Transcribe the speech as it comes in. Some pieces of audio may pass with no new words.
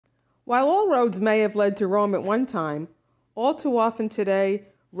While all roads may have led to Rome at one time, all too often today,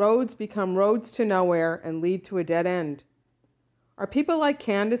 roads become roads to nowhere and lead to a dead end. Are people like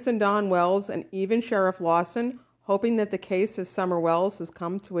Candus and Don Wells and even Sheriff Lawson hoping that the case of Summer Wells has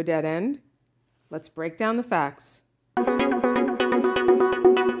come to a dead end? Let's break down the facts.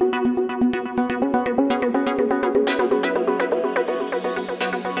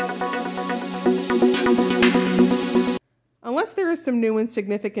 Unless there are some new and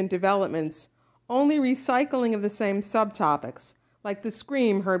significant developments, only recycling of the same subtopics, like the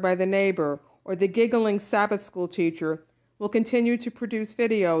scream heard by the neighbor or the giggling Sabbath school teacher, will continue to produce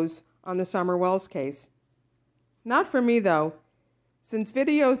videos on the Summer Wells case. Not for me, though, since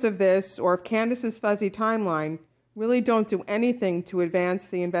videos of this or of Candus's fuzzy timeline really don't do anything to advance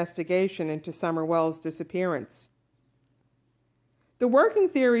the investigation into Summer Wells' disappearance. The working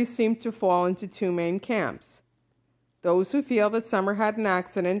theories seem to fall into two main camps: those who feel that Summer had an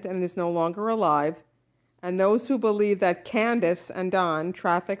accident and is no longer alive, and those who believe that Candus and Don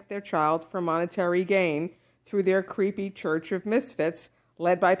trafficked their child for monetary gain through their creepy church of misfits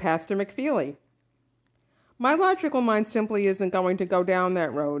led by Pastor McFeely. My logical mind simply isn't going to go down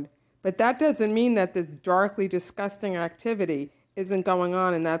that road, but that doesn't mean that this darkly disgusting activity isn't going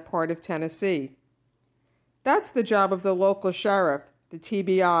on in that part of Tennessee. That's the job of the local sheriff, the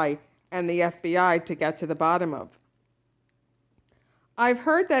TBI, and the FBI to get to the bottom of. I've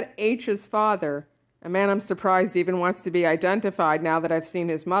heard that H's father, a man I'm surprised even wants to be identified now that I've seen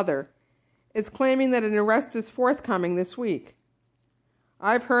his mother, is claiming that an arrest is forthcoming this week.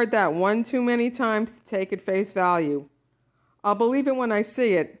 I've heard that one too many times to take at face value. I'll believe it when I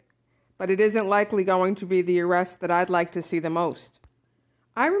see it, but it isn't likely going to be the arrest that I'd like to see the most.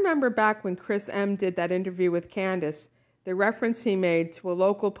 I remember back when Chris M. did that interview with Candus, the reference he made to a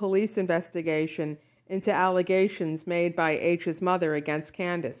local police investigation into allegations made by H's mother against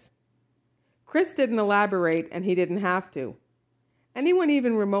Candus. Chris didn't elaborate, and he didn't have to. Anyone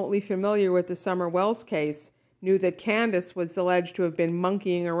even remotely familiar with the Summer Wells case knew that Candus was alleged to have been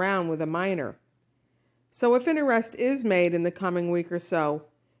monkeying around with a minor. So if an arrest is made in the coming week or so,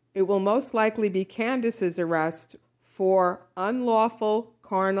 it will most likely be Candus's arrest for unlawful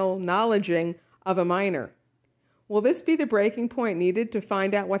carnal knowledging of a minor. Will this be the breaking point needed to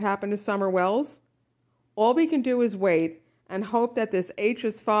find out what happened to Summer Wells? All we can do is wait and hope that this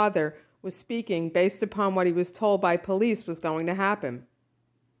H's father was speaking based upon what he was told by police was going to happen.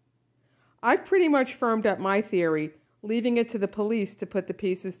 I've pretty much firmed up my theory, leaving it to the police to put the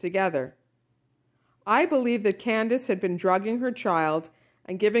pieces together. I believe that Candus had been drugging her child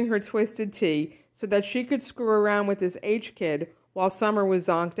and giving her twisted tea so that she could screw around with this H kid while Summer was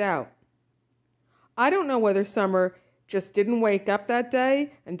zonked out. I don't know whether Summer just didn't wake up that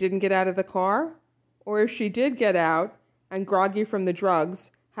day and didn't get out of the car, or if she did get out and, groggy from the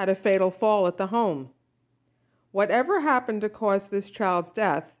drugs, had a fatal fall at the home. Whatever happened to cause this child's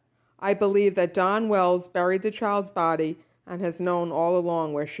death, I believe that Don Wells buried the child's body and has known all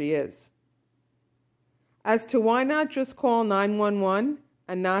along where she is. As to why not just call 911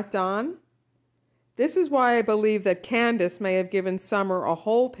 and not Don, this is why I believe that Candus may have given Summer a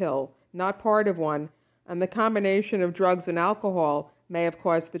whole pill, not part of one, and the combination of drugs and alcohol may have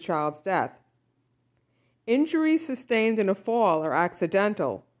caused the child's death. Injuries sustained in a fall are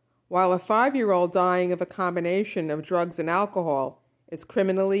accidental, while a 5-year-old dying of a combination of drugs and alcohol is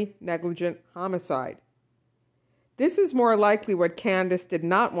criminally negligent homicide. This is more likely what Candus did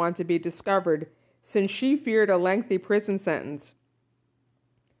not want to be discovered, since she feared a lengthy prison sentence.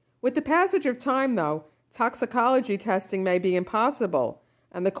 With the passage of time, though, toxicology testing may be impossible,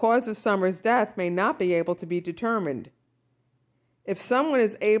 and the cause of Summer's death may not be able to be determined. If someone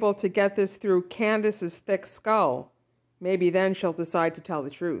is able to get this through Candus's thick skull, maybe then she'll decide to tell the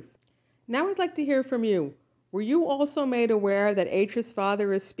truth. Now I'd like to hear from you. Were you also made aware that H's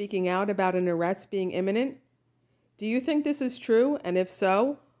father is speaking out about an arrest being imminent? Do you think this is true, and if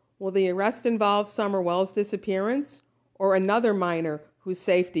so, will the arrest involve Summer Wells' disappearance or another minor whose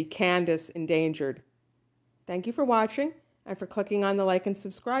safety Candus endangered? Thank you for watching and for clicking on the like and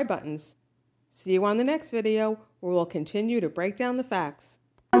subscribe buttons. See you on the next video, where we'll continue to break down the facts.